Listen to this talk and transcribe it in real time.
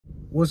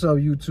What's up,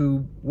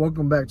 YouTube?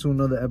 Welcome back to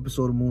another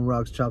episode of Moon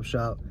Rocks Chop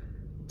Shop.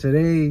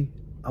 Today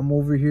I'm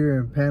over here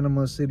in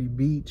Panama City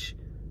Beach.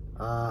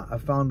 I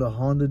found a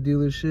Honda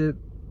dealership,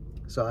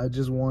 so I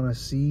just want to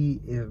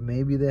see if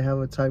maybe they have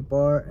a Type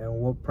R and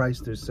what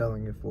price they're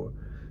selling it for.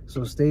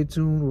 So stay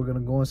tuned. We're gonna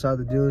go inside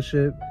the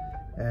dealership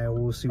and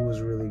we'll see what's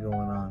really going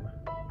on.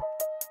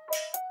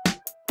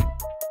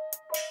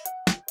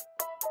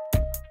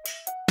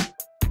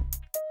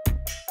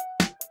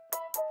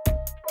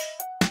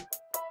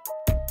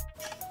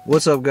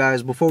 What's up,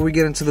 guys? Before we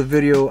get into the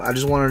video, I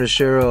just wanted to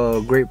share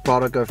a great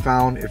product I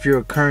found. If you're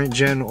a current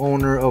gen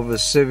owner of a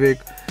Civic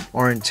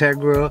or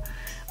Integra,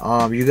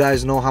 you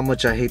guys know how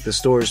much I hate the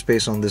storage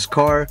space on this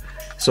car.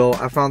 So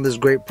I found this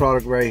great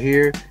product right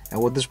here, and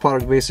what this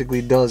product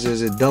basically does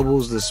is it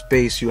doubles the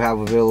space you have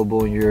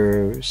available in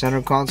your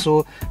center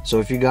console. So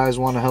if you guys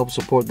want to help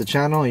support the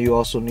channel and you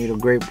also need a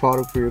great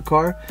product for your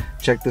car,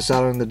 check this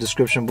out in the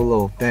description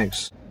below.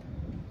 Thanks.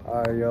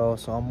 All right, y'all,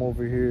 so I'm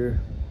over here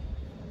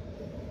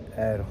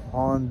at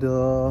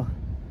Honda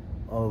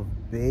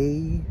of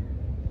Bay,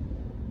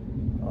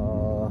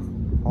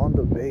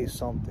 Honda Bay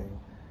something,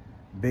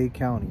 Bay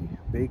County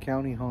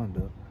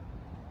Honda,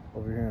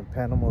 over here in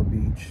Panama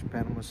Beach,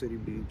 Panama City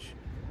Beach.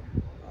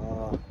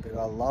 They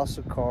got lots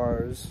of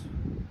cars,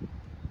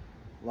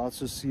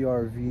 lots of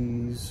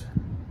CRVs.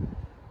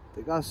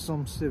 They got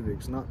some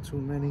Civics, not too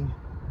many,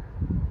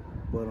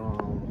 but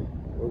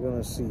we're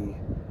gonna see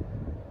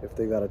if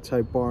they got a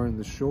Type R in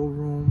the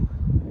showroom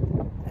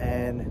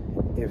and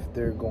if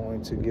they're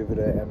going to give it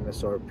an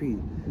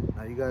MSRP.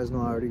 Now, you guys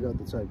know I already got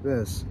the Type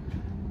S,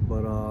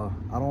 but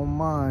I don't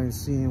mind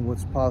seeing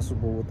what's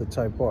possible with the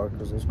Type R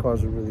because those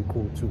cars are really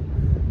cool too.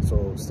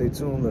 So stay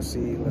tuned. Let's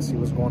see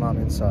what's going on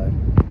inside.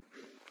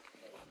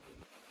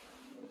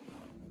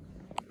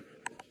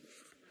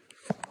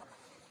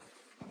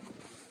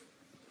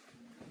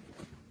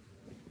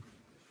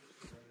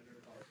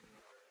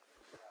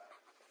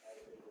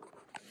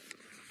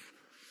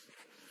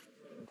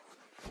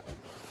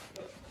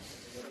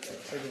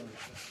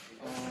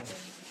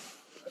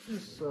 I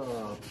just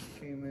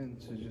came in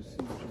to just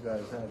see what you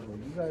guys have, but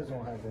you guys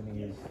don't have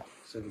any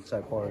Civic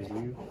Type R's, do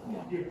you?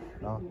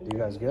 No. Do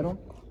you guys get them?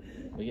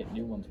 We get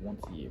new ones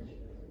once a year.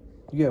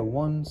 You get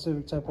one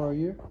Civic Type R a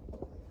year?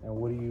 And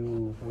what do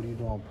you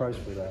do on price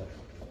for that?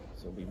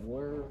 So we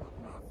were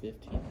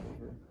 15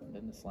 over, and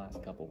then this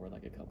last couple were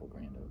like a couple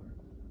grand over.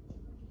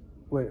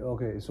 Wait,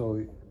 okay,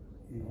 so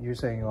you're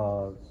saying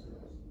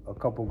a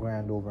couple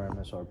grand over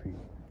MSRP?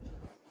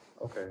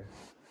 Okay.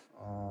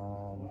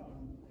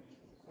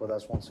 Well,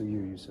 that's once a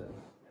year, you said.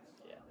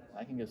 Yeah,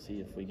 I can go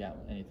see if we got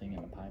anything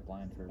in the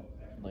pipeline for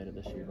later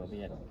this year, but we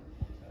had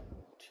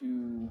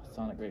 2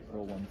 Sonic Great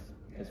Pro ones,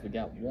 because we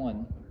got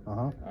one,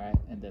 all right,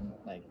 and then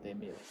like they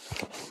made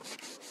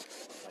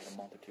like a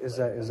month or two. Is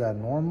that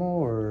normal,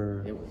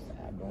 or? It was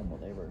abnormal.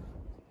 They were,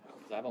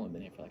 because I've only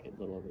been here for like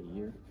a little over a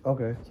year.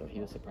 Okay. So he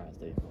was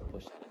surprised they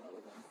pushed another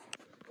one.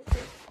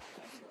 Okay.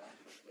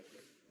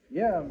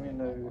 Yeah, I mean,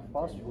 if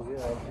possible,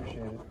 yeah, I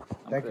appreciate it.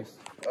 Thank you.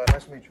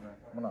 Nice to meet you, man.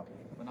 Manap.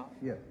 Manap?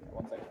 Yeah.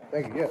 1 second.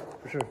 Thank you, yeah,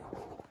 for sure.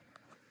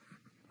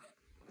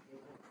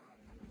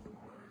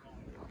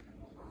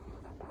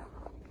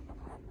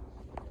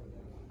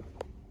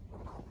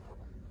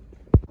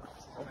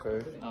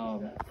 Okay.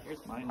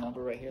 Here's my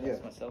number right here.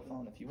 That's my cell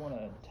phone. If you want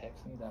to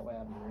text me, that way I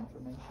have your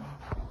information.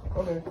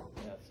 Okay.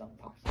 Yeah, if something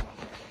pops up.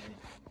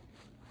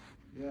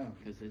 Yeah.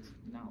 Because it's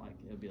not like,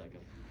 it'll be like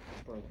a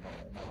spur of the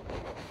moment. Not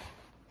like,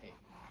 hey,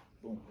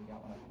 boom, we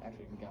got one.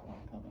 Actually, we got one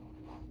coming.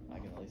 I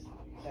can at least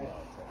see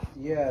how it's like.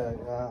 Yeah,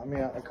 I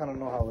mean, I kind of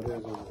know how it is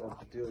at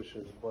the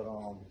dealerships, but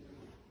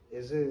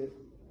is it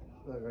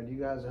like, do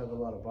you guys have a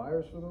lot of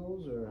buyers for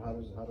those, or how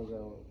does that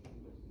work?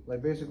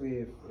 Like,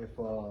 basically,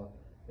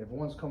 if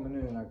one's coming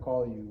in and I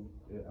call you,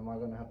 am I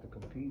gonna have to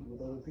compete with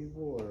other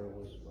people, or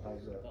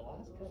how's that? The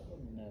last couple,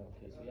 no,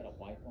 because we had a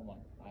white one when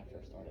I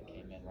first started.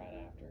 Came in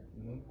right after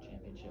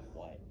championship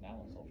white. That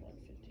one sold for like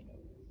 15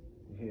 over.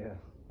 Yeah,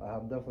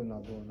 I'm definitely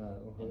not doing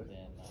that. And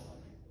then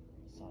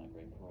Sonic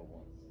Great Pro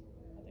ones.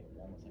 I think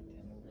one was like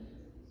 10 over.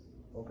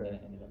 Okay. And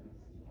then it ended up,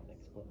 I think,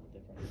 splitting the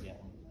difference. We got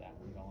that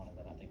one gone, and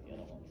then I think the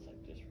other one was like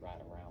just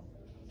right around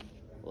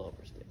a little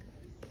over sticker.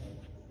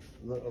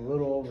 A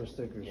little over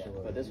stickers. Yeah,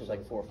 so but this was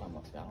like 4 or 5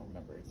 months ago. I don't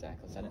remember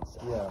exactly. So I didn't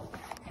sell.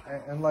 Yeah,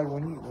 and like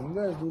when you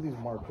guys do these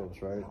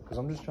markups, right? Because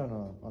I'm just trying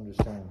to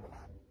understand.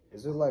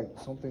 Is it like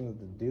something that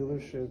the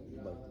dealership,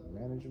 like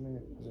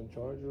management, is in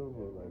charge of,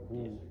 or like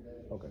who?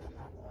 Yeah. Okay.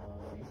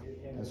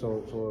 And so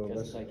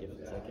because it's like if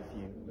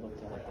you look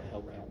at like the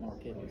Hellcat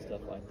market and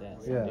stuff like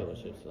that, some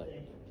dealerships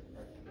like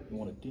you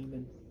want a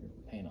demon, you're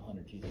paying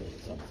 100 G's or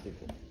something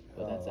stupid.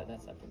 But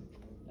that's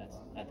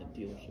at the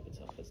dealership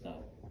itself. It's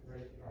not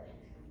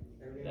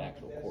the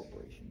actual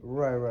corporation.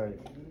 Right.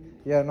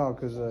 Yeah, no,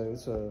 because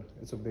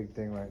it's a big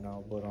thing right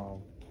now. But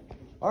all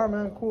right,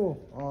 man, cool.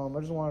 I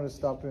just wanted to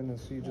stop in and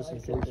see just in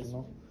case, you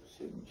know.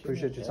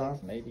 Appreciate your time.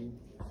 Maybe.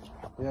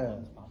 Yeah.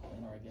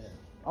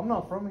 I'm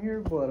not from here,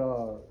 but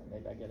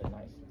maybe I get a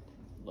nice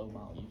low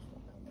mile used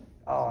one coming.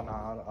 Oh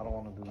no, I don't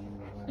want to do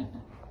used,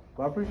 man.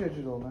 But I appreciate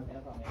you though, man.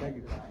 Thank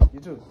you. You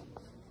too.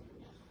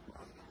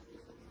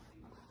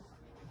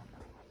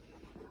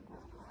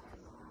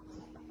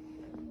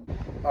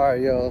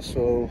 Alright, y'all,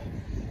 so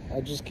I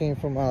just came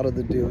from out of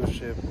the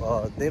dealership.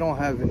 They don't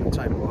have any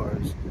Type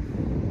R's,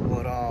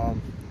 but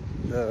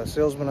the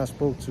salesman I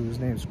spoke to, his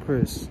name's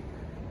Chris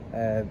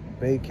at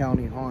Bay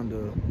County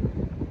Honda.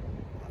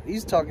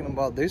 He's talking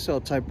about they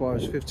sell Type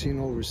R's 15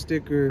 over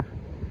sticker.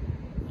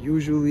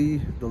 Usually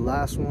the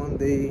last one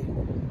they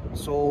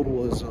sold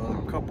was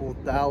a couple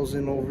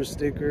thousand over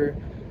sticker.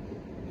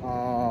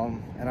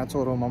 And I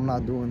told him I'm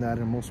not doing that,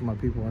 and most of my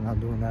people are not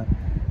doing that.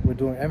 We're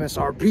doing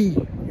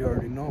MSRP, you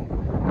already know.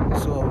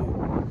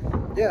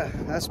 So yeah,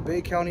 that's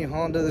Bay County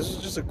Honda. This is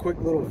just a quick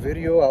little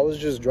video. I was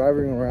just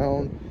driving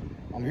around.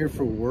 I'm here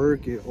for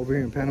work over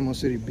here in Panama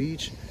City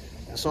Beach.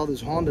 I saw this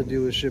Honda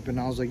dealership and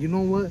I was like, you know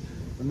what?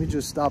 Let me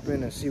just stop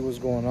in and see what's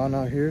going on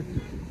out here.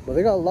 But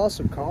they got lots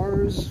of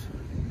cars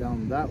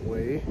down that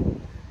way.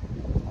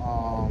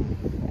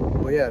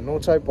 But yeah, no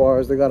Type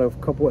R's. They got a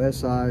couple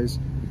SIs.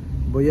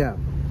 But yeah,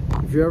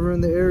 if you're ever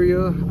in the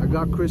area, I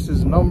got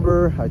Chris's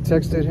number. I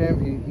texted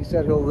him. He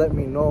said he'll let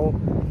me know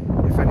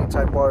if any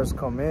Type R's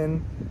come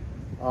in.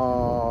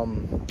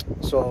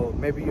 So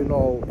maybe, you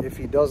know, if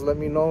he does let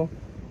me know,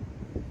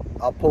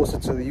 I'll post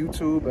it to the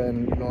YouTube,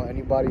 and you know,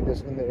 anybody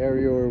that's in the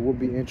area or would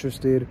be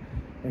interested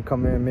in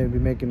coming in, maybe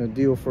making a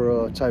deal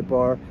for a Type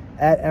R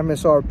at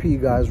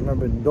MSRP, guys.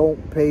 Remember,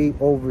 don't pay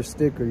over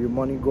sticker. Your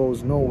money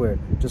goes nowhere.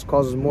 It just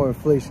causes more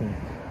inflation.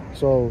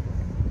 So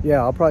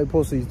yeah, I'll probably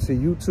post it to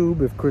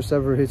YouTube if Chris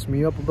ever hits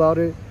me up about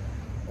it.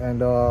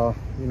 And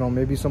you know,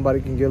 maybe somebody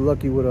can get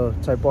lucky with a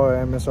Type R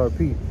at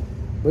MSRP.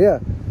 But yeah,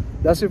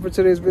 that's it for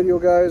today's video,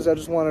 guys. I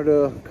just wanted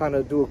to kind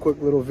of do a quick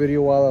little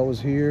video while I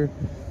was here,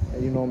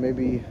 and you know,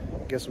 maybe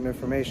get some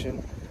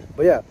information.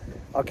 But yeah,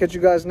 I'll catch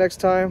you guys next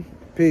time.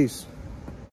 Peace.